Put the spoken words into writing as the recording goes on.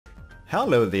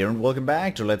Hello there and welcome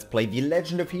back to Let's Play The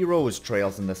Legend of Heroes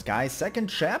Trails in the Sky second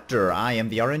chapter. I am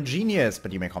the RN Genius,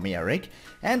 but you may call me Eric.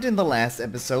 And in the last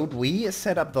episode we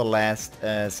set up the last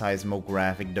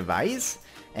seismographic device.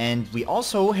 And we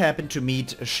also happened to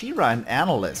meet Shira and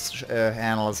Annalise.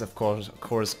 Annalise of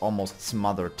course almost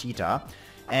smothered Tita.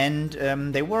 And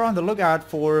they were on the lookout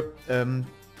for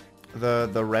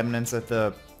the remnants of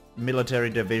the military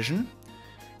division.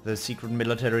 The secret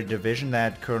military division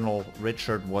that Colonel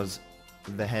Richard was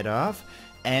the head of,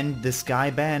 and the Sky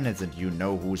Bandits, and you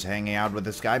know who's hanging out with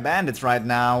the Sky Bandits right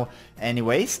now.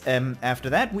 Anyways,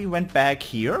 after that we went back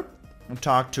here and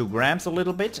talked to Gramps a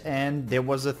little bit, and there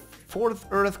was a fourth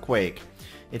earthquake.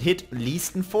 It hit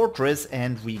Leaston Fortress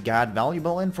and we got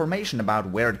valuable information about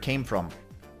where it came from.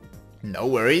 No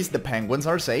worries, the penguins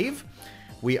are safe.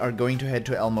 We are going to head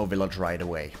to Elmo Village right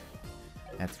away.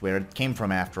 That's where it came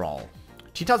from after all.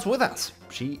 Tita's with us.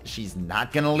 She's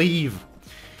not gonna leave.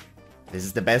 This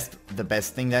is the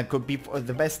best thing that could be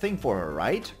the best thing for her,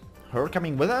 right? Her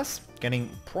coming with us, getting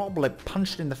probably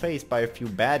punched in the face by a few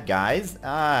bad guys.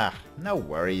 No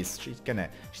worries. She's gonna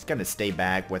stay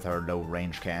back with her low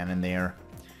range cannon there.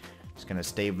 She's gonna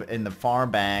stay in the far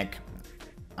back,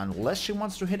 unless she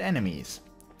wants to hit enemies.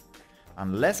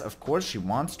 Unless, of course, she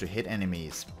wants to hit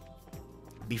enemies.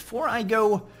 Before I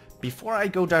go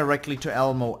directly to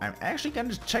Elmo, I'm actually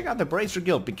gonna check out the Bracer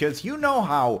Guild, because you know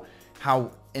how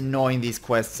annoying these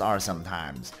quests are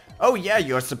sometimes. Oh yeah,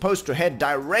 you're supposed to head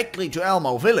directly to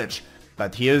Elmo Village,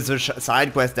 but here's a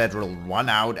side quest that will run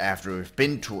out after we've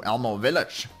been to Elmo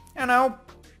Village. You know,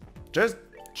 just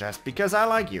because I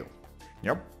like you.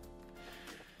 Yep.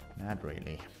 Not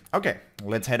really. Okay,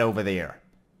 let's head over there.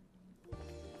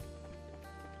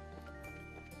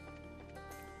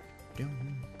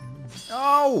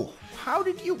 Oh!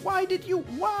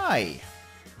 Why?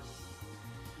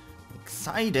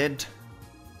 Excited?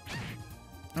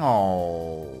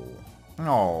 Oh,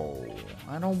 no,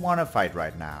 I don't want to fight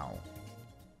right now.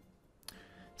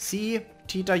 See,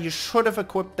 Tita, you should have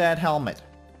equipped that helmet.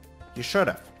 You should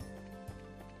have.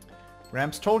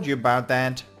 Gramps told you about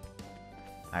that.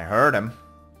 I heard him.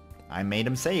 I made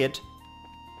him say it.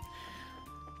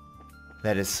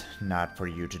 That is not for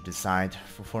you to decide,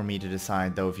 for me to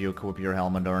decide though if you equip your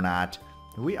helmet or not.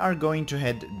 We are going to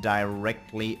head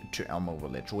directly to Elmo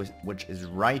Village, which is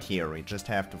right here. We just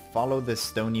have to follow this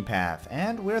stony path,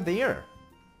 and we're there.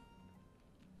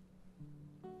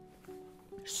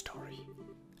 Story.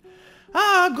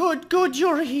 Ah, good,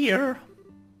 you're here.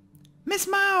 Miss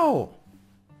Mao!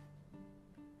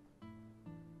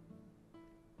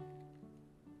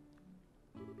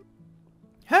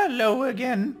 Hello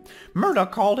again.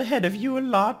 Murdoch called ahead of you a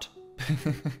lot.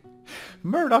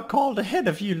 Murdoch called ahead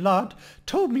of you lot,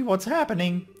 told me what's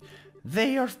happening.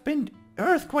 There have been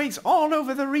earthquakes all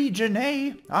over the region,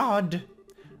 eh? Odd.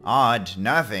 Odd,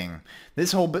 nothing.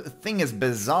 This whole thing is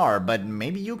bizarre, but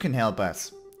maybe you can help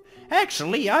us.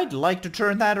 Actually, I'd like to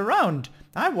turn that around.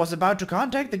 I was about to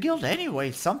contact the guild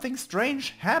anyway. Something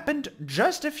strange happened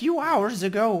just a few hours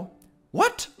ago.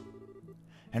 What?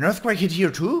 An earthquake hit here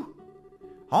too?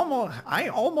 I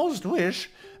almost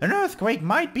wish. An earthquake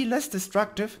might be less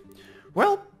destructive.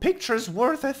 Well, picture's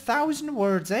worth 1,000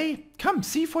 words, eh? Come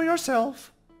see for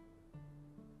yourself.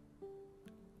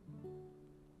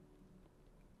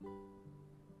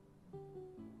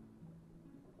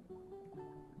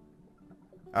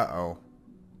 Uh-oh.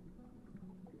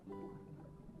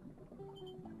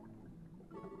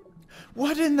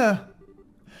 What in the...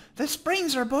 The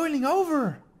springs are boiling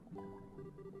over.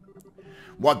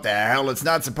 What the hell? It's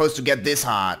not supposed to get this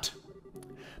hot.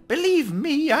 Believe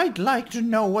me, I'd like to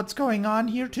know what's going on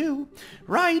here too.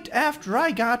 Right after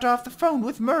I got off the phone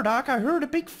with Murdoch, I heard a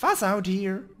big fuss out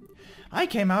here. I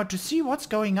came out to see what's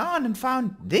going on and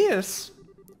found this.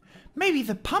 Maybe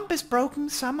the pump is broken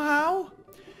somehow?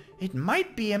 It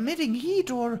might be emitting heat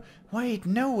or... Wait,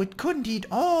 no, it couldn't heat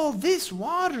all this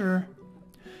water.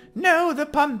 No, the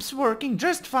pump's working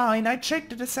just fine. I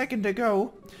checked it a second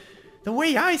ago. The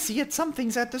way I see it,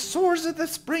 something's at the source of the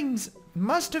springs.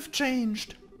 Must have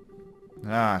changed.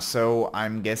 Ah, so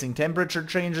I'm guessing temperature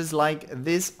changes like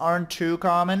this aren't too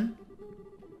common?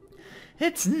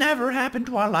 It's never happened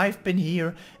while I've been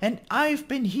here, and I've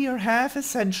been here half a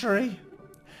century.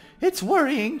 It's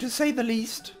worrying, to say the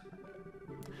least.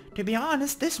 To be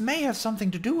honest, this may have something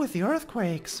to do with the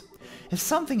earthquakes. If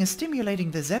something is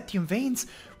stimulating the Zeptium veins,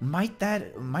 might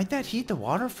that heat the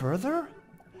water further?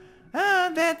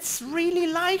 That's really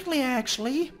likely,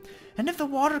 actually. And if the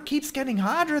water keeps getting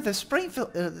hotter, the springs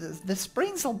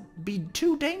will be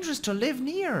too dangerous to live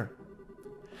near.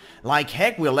 Like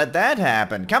heck we'll let that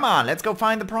happen. Come on, let's go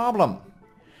find the problem.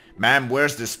 Ma'am,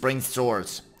 where's the spring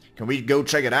source? Can we go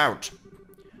check it out?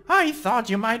 I thought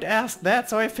you might ask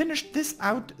that, so I fished this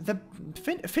out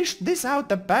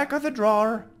the back of the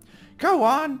drawer. Go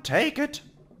on, take it.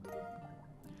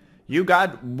 You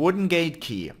got wooden gate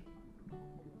key.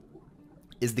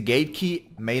 Is the gate key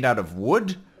made out of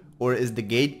wood, or is the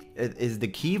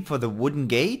key for the wooden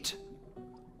gate?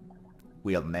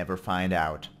 We'll never find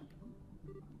out.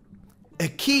 A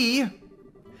key?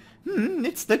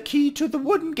 It's the key to the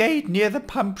wooden gate near the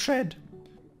pump shed.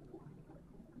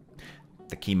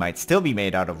 The key might still be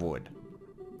made out of wood.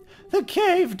 The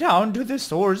cave down to the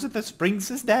source of the springs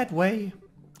is that way.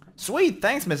 Sweet,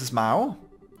 thanks, Mrs. Mao.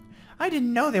 I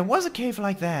didn't know there was a cave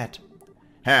like that.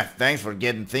 Thanks for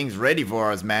getting things ready for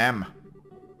us, ma'am.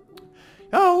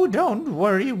 Oh, don't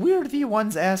worry, we're the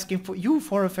ones asking you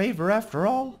for a favor after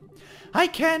all. I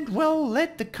can't, well,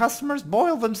 let the customers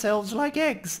boil themselves like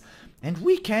eggs, and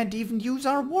we can't even use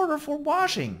our water for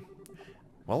washing.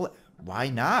 Well, why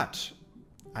not?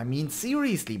 I mean,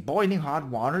 seriously, boiling hot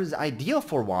water is ideal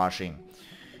for washing.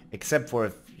 Except for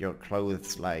if your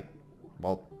clothes, like,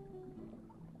 well,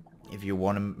 if you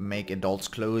want to make adults'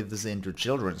 clothes into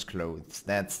children's clothes,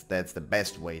 that's the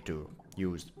best way to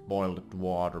use boiled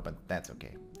water, but that's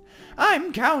okay.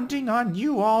 I'm counting on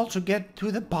you all to get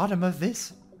to the bottom of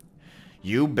this.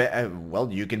 You bet, well,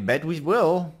 you can bet we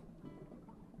will.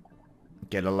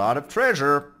 Get a lot of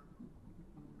treasure.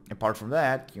 Apart from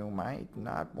that, you might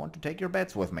not want to take your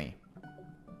bets with me.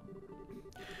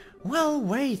 Well,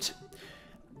 wait.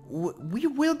 We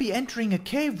will be entering a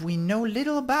cave we know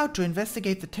little about to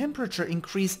investigate the temperature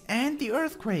increase and the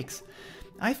earthquakes.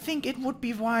 I think it would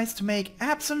be wise to make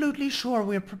absolutely sure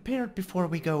we're prepared before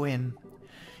we go in.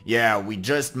 Yeah, we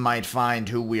just might find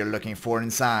who we're looking for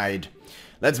inside.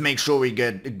 Let's make sure we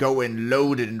go in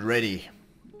loaded and ready.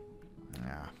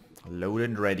 Yeah, loaded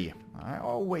and ready.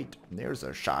 Oh wait, there's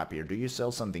a shop here. Do you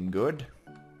sell something good?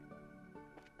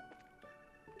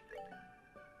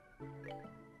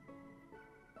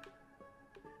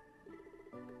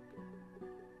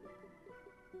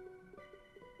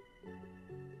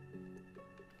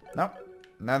 Nope,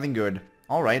 nothing good.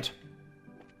 Alright.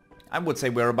 I would say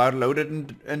we're about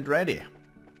loaded and ready.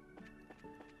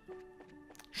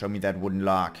 Show me that wooden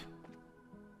lock.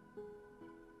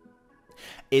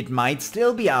 It might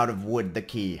still be out of wood, the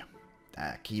key.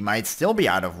 The key might still be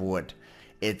out of wood.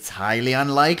 It's highly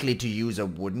unlikely to use a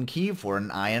wooden key for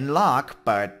an iron lock,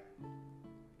 but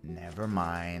never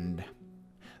mind.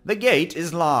 The gate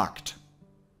is locked.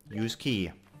 Use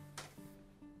key.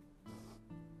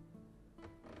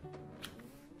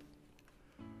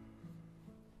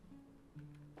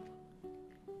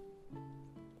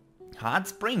 Hot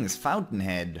Springs,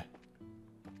 Fountainhead.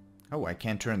 Oh, I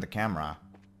can't turn the camera.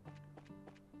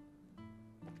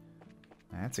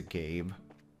 That's a cave.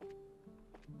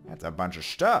 That's a bunch of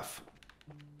stuff.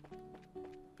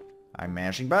 I'm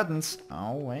mashing buttons.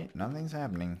 Oh, wait, nothing's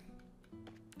happening.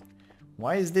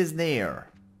 Why is this there?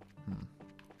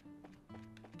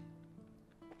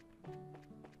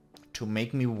 To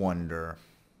make me wonder.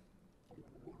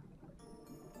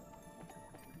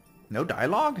 No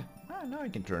dialogue? Oh, now I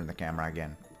can turn the camera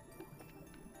again.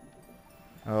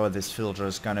 Oh, this filter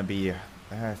is gonna be...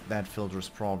 that filter is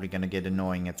probably gonna get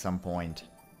annoying at some point.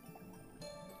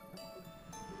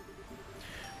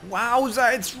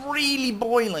 Wowza, it's really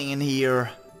boiling in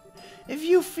here. If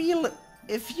you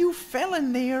fell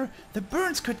in there, the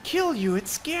burns could kill you. It's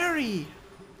scary.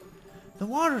 The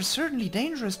water's certainly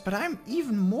dangerous, but I'm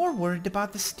even more worried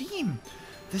about the steam.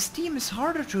 The steam is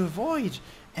harder to avoid,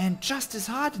 and just as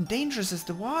hot and dangerous as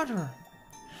the water.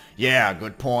 Yeah,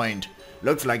 good point.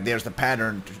 Looks like there's a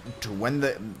pattern to when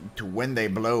they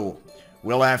blow.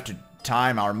 We'll have to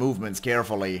time our movements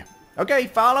carefully. Okay,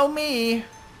 follow me. Oh,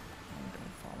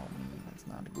 don't follow me. That's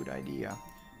not a good idea.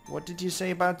 What did you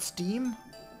say about steam?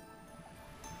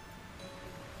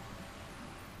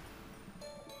 I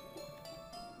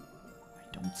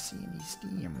don't see any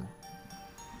steam.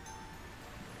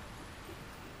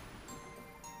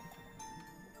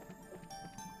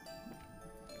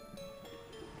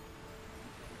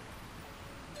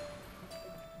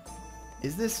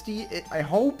 Is this steam? I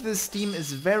hope this steam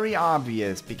is very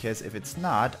obvious, because if it's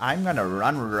not, I'm gonna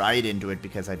run right into it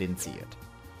because I didn't see it.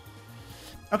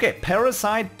 Okay,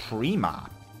 Parasite Prima.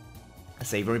 A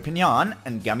savory pinion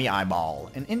and gummy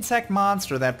eyeball. An insect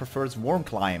monster that prefers warm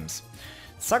climes.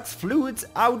 Sucks fluids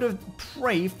out of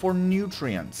prey for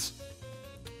nutrients.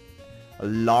 A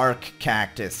lark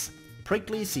cactus.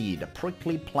 Prickly seed. A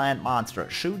prickly plant monster.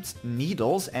 Shoots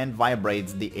needles and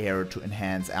vibrates the air to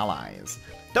enhance allies.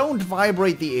 Don't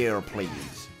vibrate the air,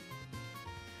 please.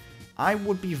 I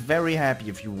would be very happy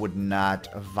if you would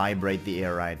not vibrate the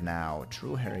air right now.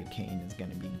 True Hurricane is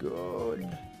gonna be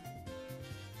good.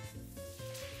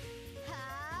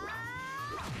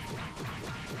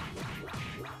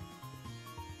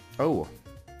 Oh.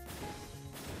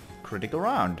 Critical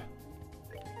round.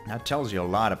 That tells you a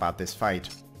lot about this fight.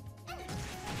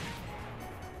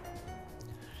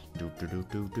 You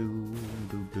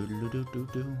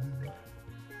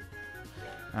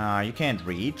can't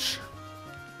reach.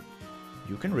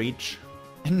 You can reach.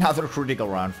 Another critical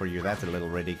round for you. That's a little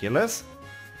ridiculous.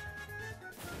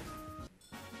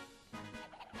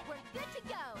 We're good to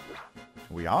go.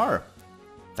 We are.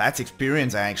 That's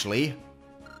experience, actually.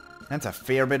 That's a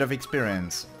fair bit of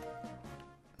experience.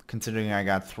 Considering I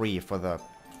got 3 for the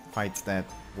fights that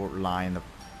would lie in the...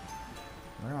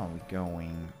 Where are we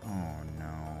going? Oh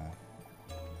no.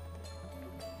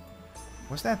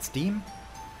 Was that Steam?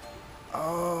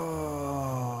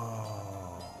 Oh.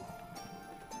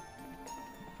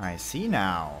 I see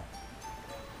now.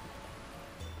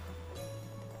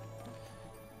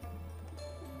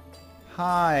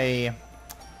 Hi.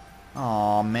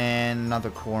 Aw man, another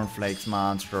cornflakes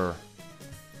monster.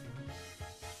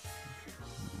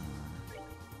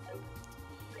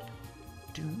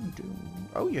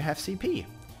 Oh, you have CP.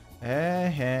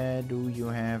 Do you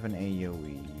have an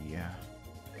AoE?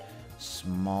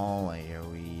 Small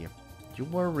AoE. You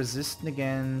were resistant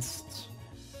against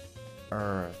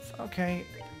Earth. Okay.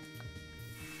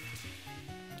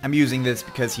 I'm using this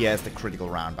because he has the critical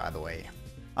round, by the way.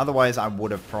 Otherwise, I would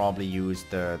have probably used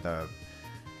the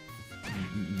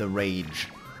rage.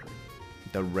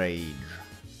 The rage.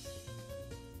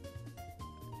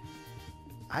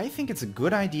 I think it's a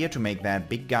good idea to make that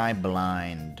big guy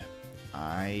blind.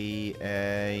 I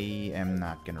am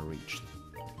not gonna reach.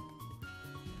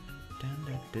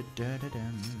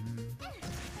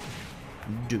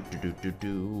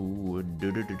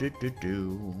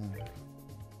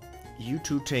 You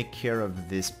two take care of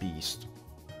this beast.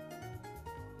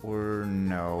 Or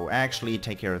no, actually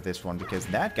take care of this one, because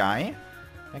that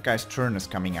guy's turn is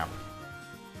coming up.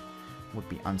 Would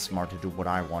be unsmart to do what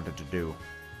I wanted to do.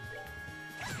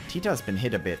 Tita's been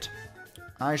hit a bit.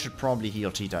 I should probably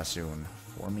heal Tita soon.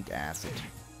 Formic acid.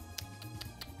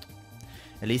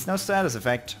 At least no status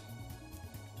effect.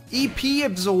 EP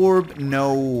absorb?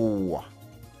 No.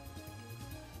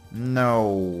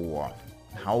 No.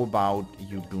 How about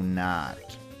you do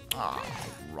not? Ah,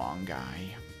 wrong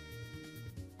guy.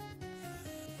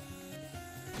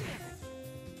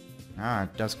 Ah,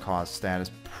 it does cause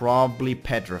status. Probably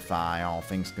petrify, all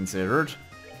things considered.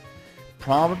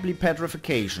 Probably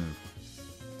petrification.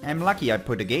 I'm lucky I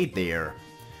put a gate there.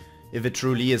 If it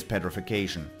truly is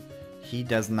petrification. He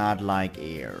does not like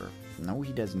air. No,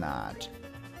 he does not.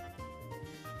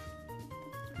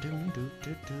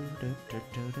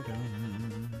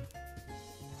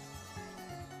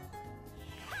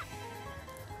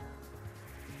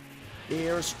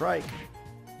 Air strike.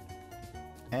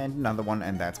 And another one,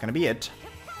 and that's gonna be it.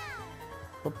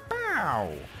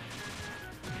 Pow!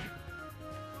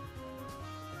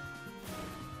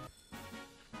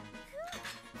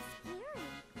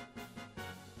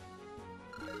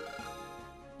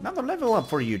 Another level up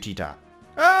for you, Tita.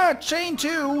 Ah, chain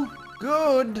 2!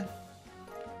 Good!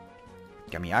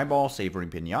 Gummy eyeball, savory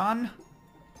pinion.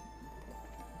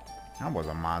 That was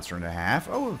a monster and a half.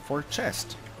 Oh, for a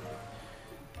chest.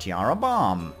 Tiara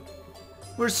bomb.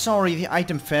 We're sorry, the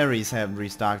item fairies haven't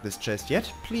restocked this chest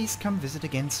yet. Please come visit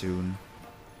again soon.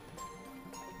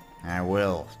 I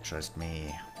will, trust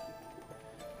me.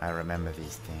 I remember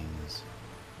these things.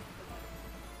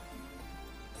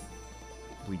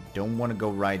 We don't want to go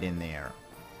right in there.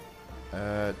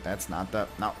 That's not the...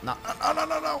 No.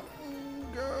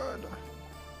 Good.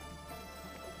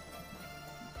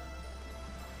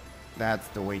 That's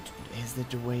the way to... Is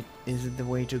it the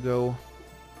way to go?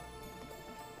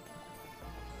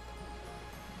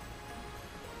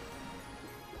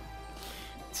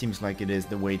 Seems like it is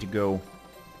the way to go.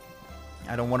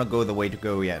 I don't want to go the way to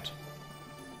go yet.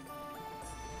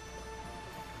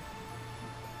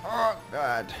 Oh,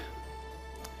 God.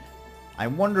 I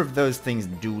wonder if those things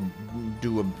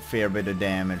do a fair bit of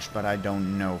damage, but I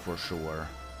don't know for sure.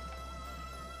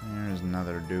 There's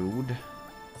another dude.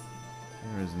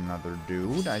 There's another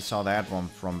dude. I saw that one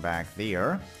from back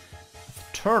there.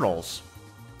 Turtles.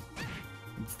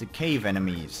 It's the cave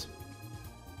enemies.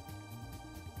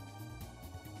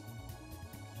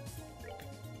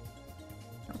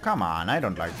 Oh, come on, I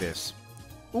don't like this.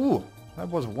 Ooh, that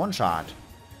was one shot.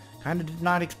 Kinda did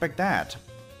not expect that.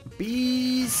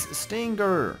 Bees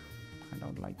stinger. I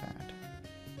don't like that.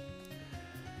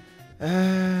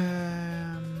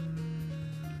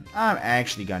 I'm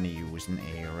actually gonna use an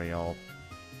aerial.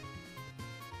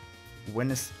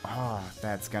 When is... Oh,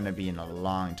 that's gonna be in a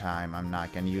long time. I'm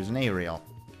not gonna use an aerial.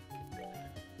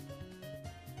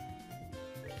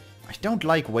 I don't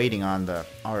like waiting on the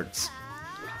arts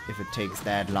if it takes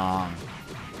that long.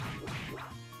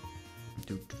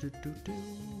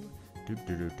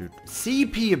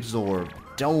 CP absorb.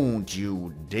 Don't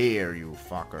you dare, you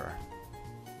fucker.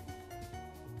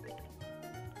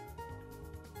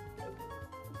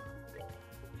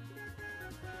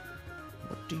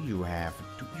 What do you have?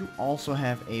 Do you also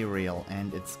have aerial?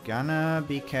 And it's gonna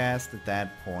be cast at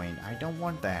that point. I don't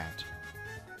want that.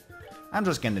 I'm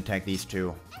just gonna attack these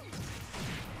two.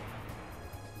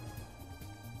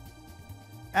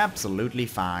 Absolutely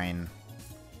fine.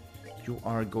 You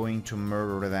are going to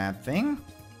murder that thing.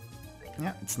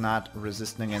 Yeah, it's not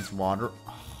resistant against water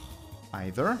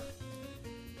either.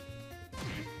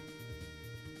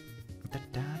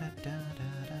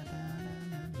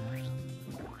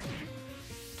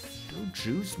 Don't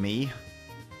juice me.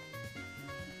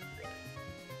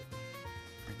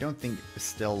 I don't think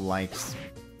Estelle likes...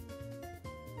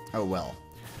 Oh well.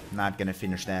 Not gonna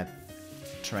finish that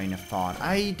train of thought.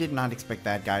 I did not expect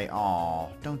that guy. Aw,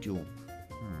 don't you...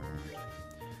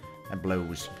 That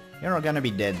blows. You're gonna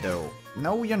be dead though.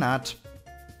 No, you're not.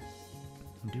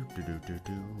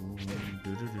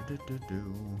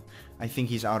 I think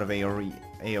he's out of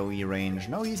AoE range.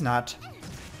 No, he's not.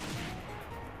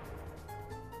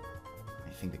 I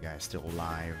think the guy's still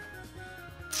alive.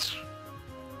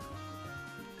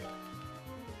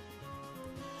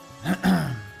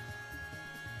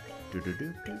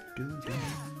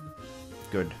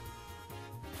 Good.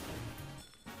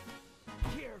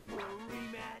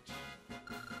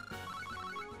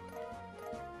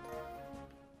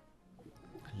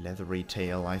 Leathery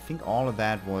tail. I think all of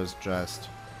that was just...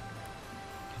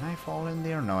 Can I fall in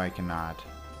there? No, I cannot.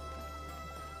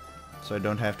 So I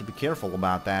don't have to be careful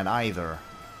about that either.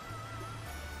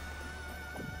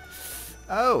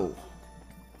 Oh!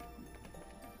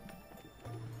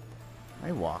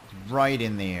 I walked right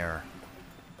in there.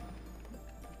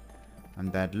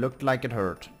 And that looked like it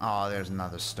hurt. Oh, there's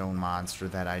another stone monster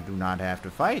that I do not have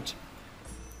to fight.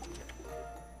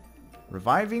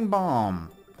 Reviving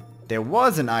bomb. There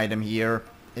was an item here.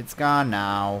 It's gone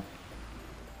now.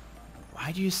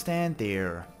 Why do you stand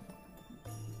there?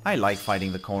 I like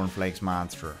fighting the cornflakes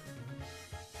monster.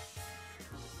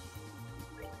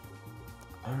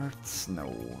 Arts,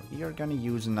 no. You're gonna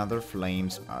use another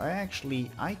flames.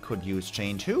 Actually, I could use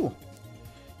chain too.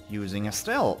 Using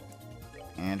Estelle.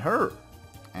 And her.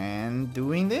 And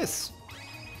doing this.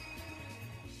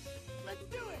 Let's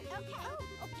do it. Okay. Oh,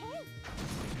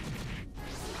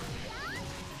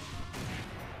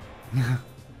 okay.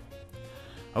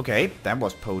 Okay, that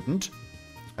was potent.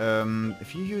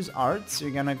 If you use arts,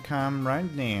 you're gonna come right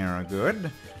there.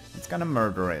 Good. It's gonna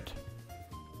murder it.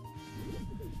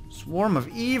 Swarm of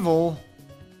evil.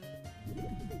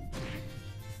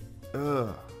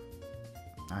 Ugh.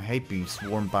 I hate being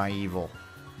swarmed by evil.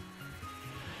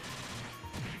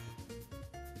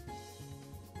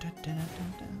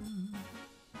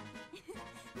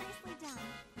 Nicely done.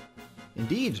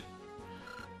 Indeed.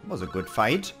 It was a good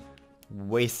fight.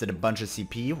 Wasted a bunch of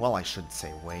CP. Well, I should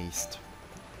say waste.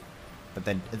 But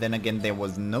then again, there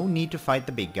was no need to fight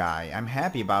the big guy. I'm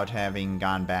happy about having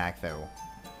gone back, though.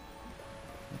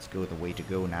 Let's go the way to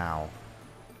go now.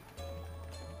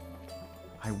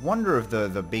 I wonder if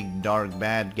the big dark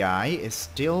bad guy is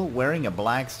still wearing a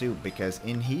black suit, because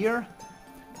in here,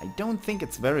 I don't think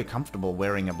it's very comfortable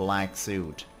wearing a black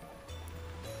suit.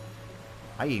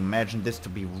 I imagine this to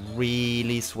be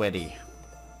really sweaty.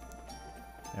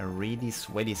 A really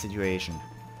sweaty situation.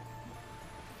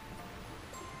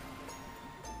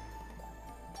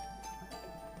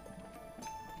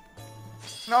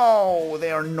 No,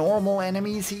 they are normal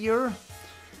enemies here?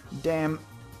 Damn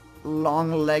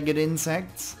long-legged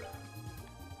insects.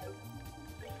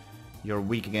 You're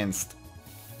weak against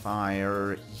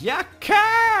fire.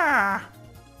 Yaka!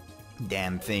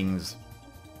 Damn things.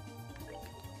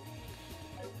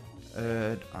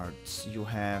 Arts, you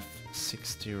have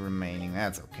 60 remaining.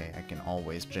 That's okay, I can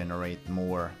always generate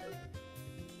more.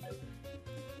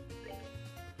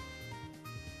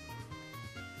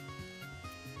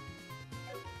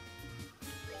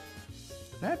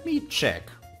 Let me check.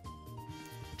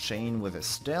 Chain with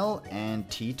Estelle and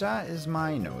Tita is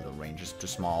mine. No, the range is too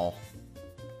small.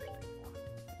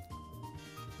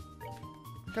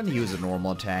 I'm gonna use a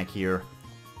normal attack here.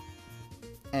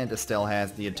 And Estelle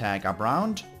has the attack up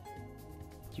round.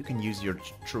 You can use your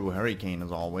true hurricane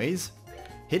as always.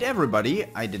 Hit everybody.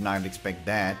 I did not expect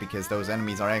that because those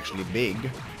enemies are actually big.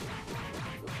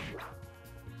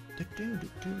 If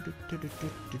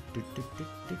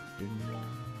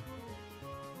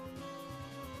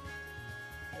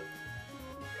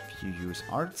you use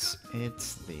arts,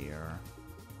 it's there.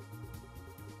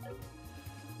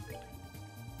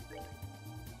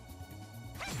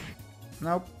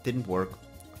 Nope, didn't work.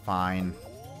 Fine.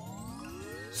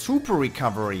 Super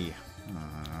recovery.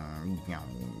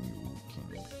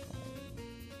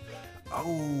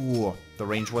 Oh, the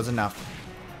range was enough.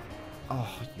 Oh,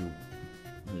 you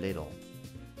little.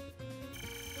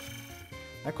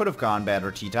 That could have gone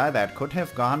better, Tita. That could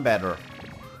have gone better.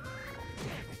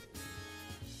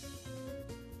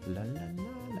 La la la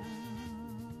la.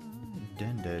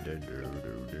 Dun, dun, dun, dun,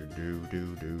 dun,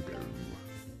 dun, dun, dun.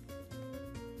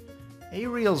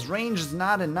 Ariel's range is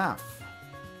not enough.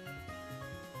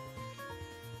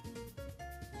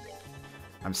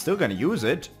 I'm still gonna use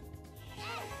it.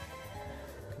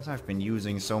 Because I've been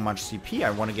using so much CP, I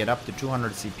want to get up to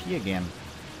 200 CP again.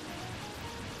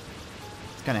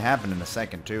 It's gonna happen in a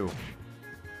second, too.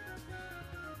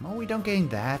 Well, we don't gain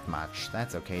that much.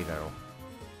 That's okay, though.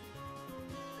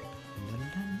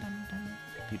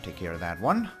 You take care of that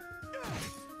one.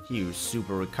 You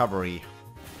super recovery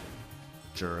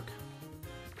jerk.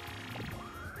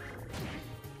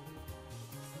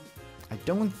 I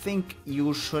don't think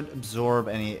you should absorb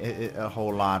a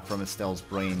whole lot from Estelle's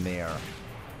brain there.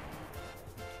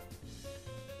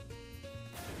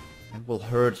 It will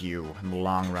hurt you in the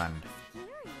long run.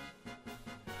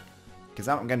 Because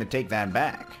I'm gonna take that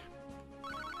back.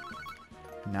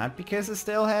 Not because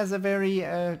Estelle has a very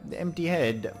empty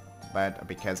head, but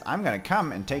because I'm gonna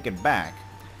come and take it back.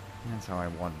 That's how I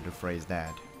wanted to phrase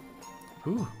that.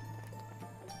 Whew.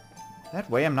 That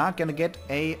way I'm not gonna get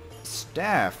a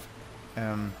staff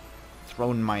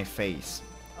thrown in my face.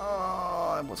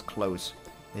 Oh, that was close.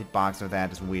 The hitbox of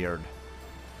that is weird.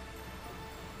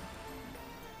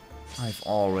 I've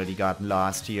already gotten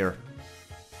lost here.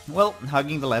 Well,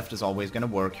 hugging the left is always gonna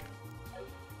work.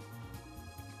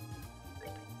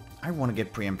 I want to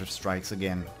get preemptive strikes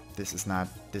again. This is not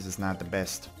the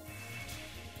best.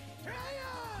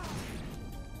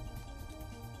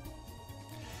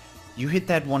 You hit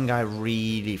that one guy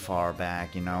really far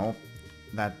back, you know.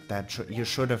 You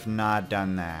should have not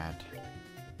done that.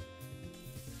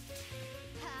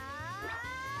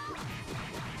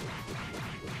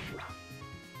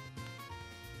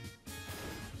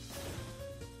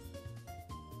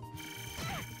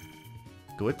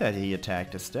 Good that he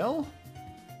attacked Estelle.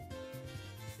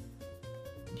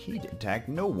 He attacked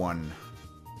no one.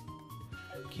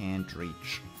 Can't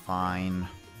reach. Fine.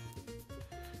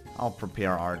 I'll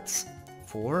prepare arts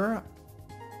for...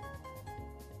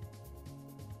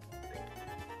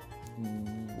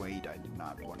 Wait, I did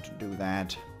not want to do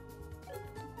that.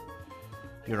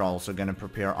 You're also gonna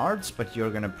prepare arts, but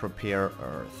you're gonna prepare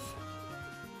earth.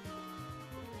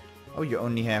 Oh, you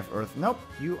only have earth. Nope,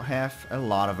 you have a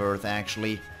lot of earth,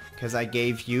 actually. Because I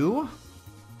gave you...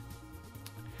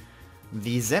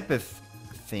 the Zephyth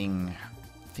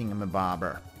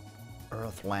thingamabobber.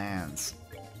 Earth lands.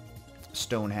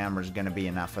 Stone hammer is gonna be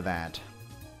enough for that.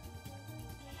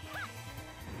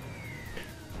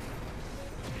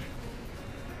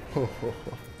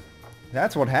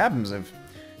 That's what happens if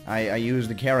I use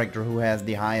the character who has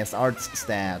the highest arts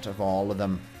stat of all of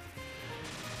them.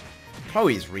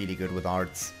 Chloe's really good with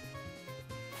arts.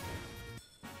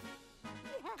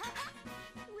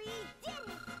 We did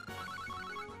it!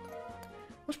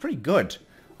 Was pretty good.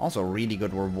 Also really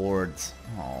good rewards.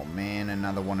 Oh man,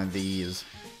 another one of these.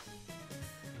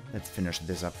 Let's finish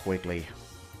this up quickly.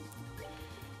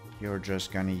 You're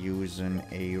just gonna use an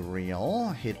aerial.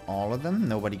 Hit all of them.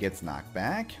 Nobody gets knocked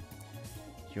back.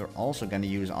 You're also gonna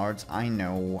use arts. I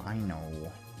know.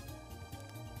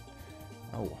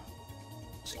 Oh.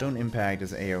 Stone Impact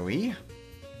is AoE.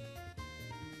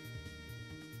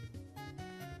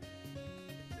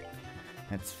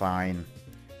 That's fine.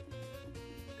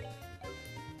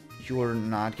 You're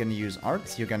not gonna use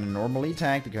arts. You're gonna normally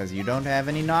attack because you don't have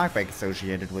any knockback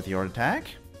associated with your attack.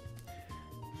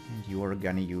 And you are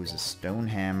gonna use a stone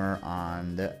hammer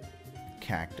on the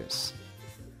cactus.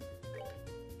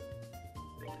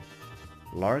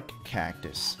 Lark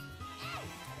cactus.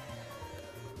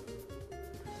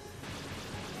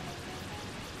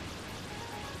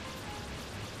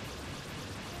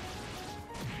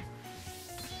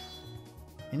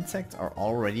 Insects are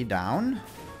already down.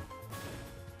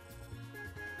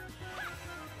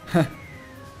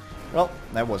 Well,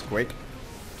 that was quick.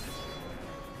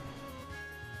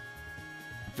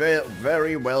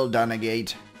 Very well done,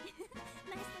 Agate.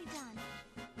 Nicely done.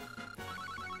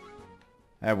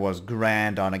 That was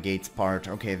grand on Agate's part.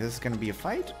 Okay, this is gonna be a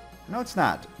fight? No, it's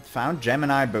not. Found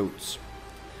Gemini boots.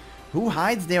 Who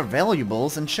hides their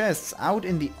valuables and chests out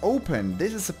in the open?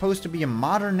 This is supposed to be a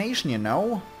modern nation, you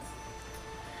know?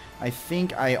 I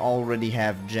think I already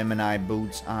have Gemini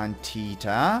boots on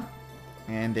Tita.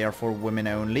 And they are for women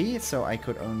only, so I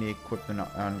could only equip them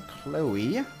on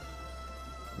TloH.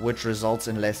 Which results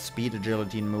in less speed,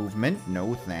 agility, and movement.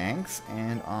 No thanks.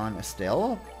 And on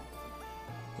Estelle.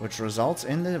 Which results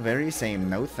in the very same.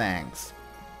 No thanks.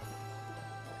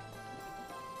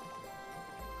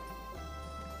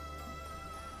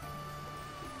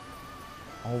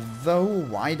 Although,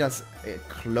 why does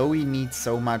TloH need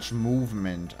so much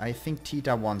movement? I think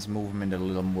Tita wants movement a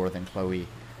little more than TloH.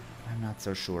 I'm not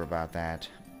so sure about that.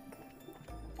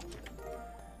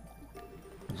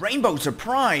 Rainbow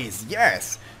surprise!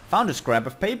 Yes! Found a scrap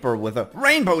of paper with a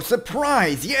rainbow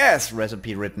surprise! Yes!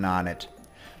 Recipe written on it.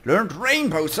 Learned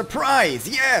rainbow surprise!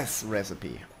 Yes!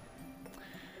 Recipe.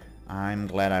 I'm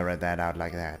glad I read that out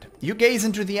like that. You gaze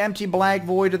into the empty black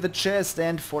void of the chest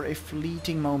and for a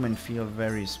fleeting moment feel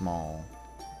very small.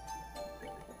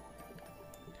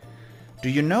 Do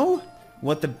you know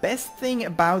what the best thing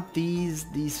about these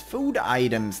food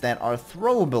items that are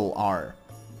throwable are?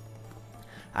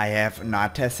 I have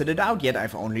not tested it out yet,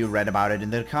 I've only read about it in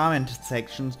the comment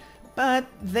sections, but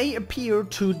they appear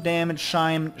to damage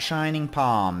shining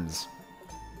palms.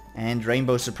 And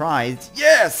Rainbow Surprise,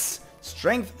 yes!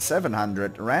 Strength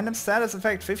 700, random status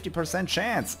effect 50%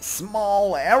 chance,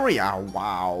 small area,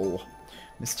 wow.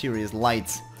 Mysterious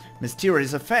lights,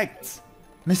 mysterious effects,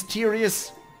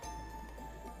 mysterious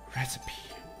recipe.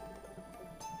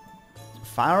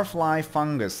 Firefly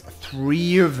fungus,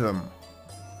 3 of them.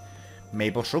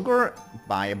 Maple sugar,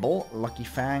 buyable. Lucky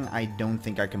Fang, I don't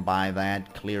think I can buy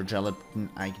that. Clear gelatin,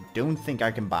 I don't think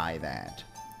I can buy that.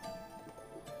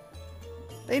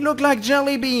 They look like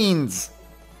jelly beans!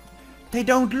 They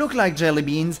don't look like jelly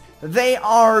beans, they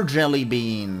are jelly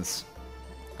beans!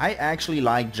 I actually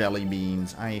like jelly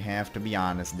beans, I have to be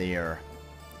honest there.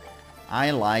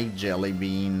 I like jelly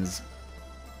beans.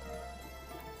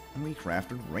 We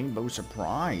crafted Rainbow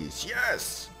Surprise,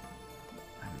 yes!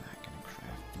 I'm not gonna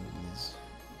craft these.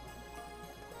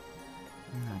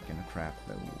 I'm not gonna craft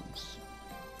those.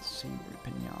 Savory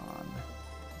Pignon.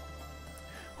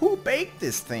 Who baked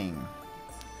this thing?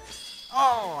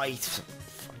 Oh, I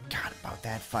forgot about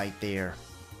that fight there.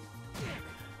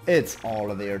 It's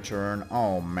all of their turn.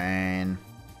 Oh, man.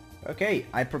 Okay,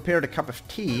 I prepared a cup of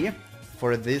tea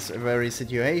for this very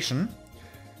situation.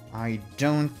 I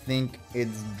don't think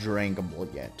it's drinkable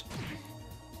yet.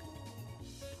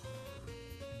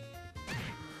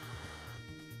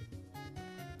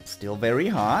 Still very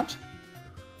hot.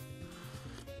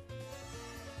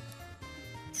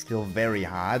 Still very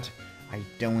hot. I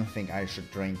don't think I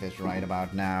should drink this right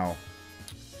about now.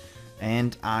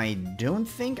 And I don't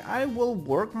think I will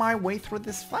work my way through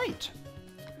this fight.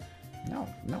 No,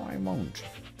 I won't.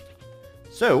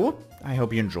 So, I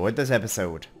hope you enjoyed this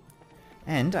episode.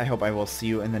 And I hope I will see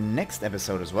you in the next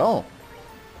episode as well.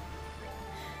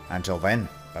 Until then,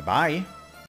 bye-bye.